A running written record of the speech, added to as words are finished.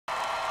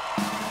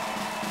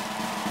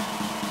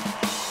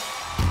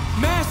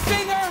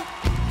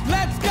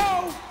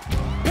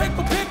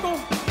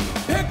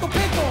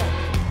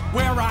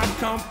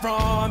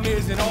from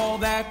isn't all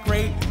that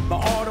great. My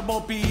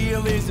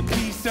automobile is a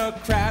piece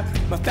of crap.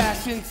 My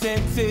fashion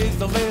sense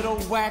is a little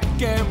whack,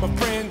 and my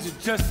friends are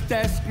just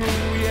as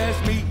screwy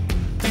as me.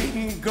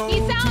 Didn't go He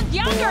sounds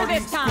younger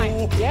this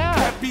time. Yeah.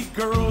 Happy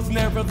girls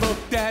never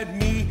looked at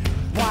me.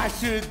 Why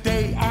should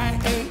they? I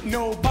ain't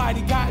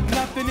nobody, got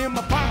nothing in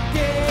my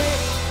pocket.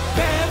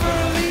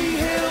 Beverly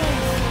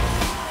Hills,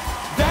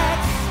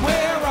 that's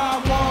where I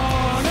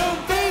wanna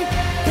be.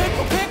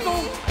 Pickle,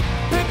 pickle,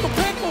 pickle,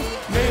 pickle,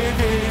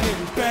 living in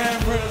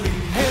Beverly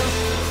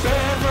Hills.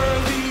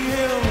 Beverly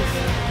Hills,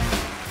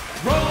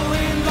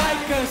 rolling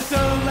like a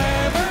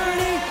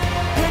celebrity.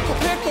 Pickle,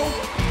 pickle,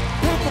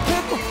 pickle,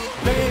 pickle,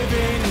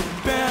 living in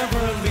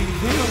Beverly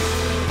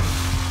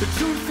Hills. The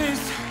truth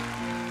is,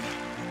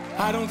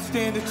 I don't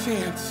stand a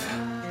chance.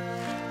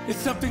 It's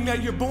something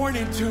that you're born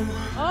into.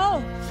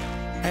 Oh.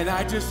 And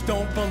I just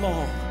don't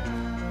belong.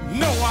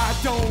 No, I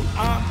don't.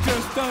 I'm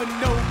just a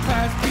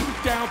no-class,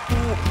 beat-down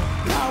fool.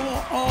 I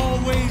will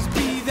always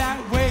be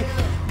that way.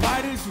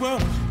 Might as well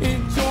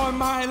enjoy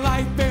my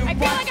life and I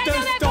feel watch like I the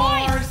know that stars.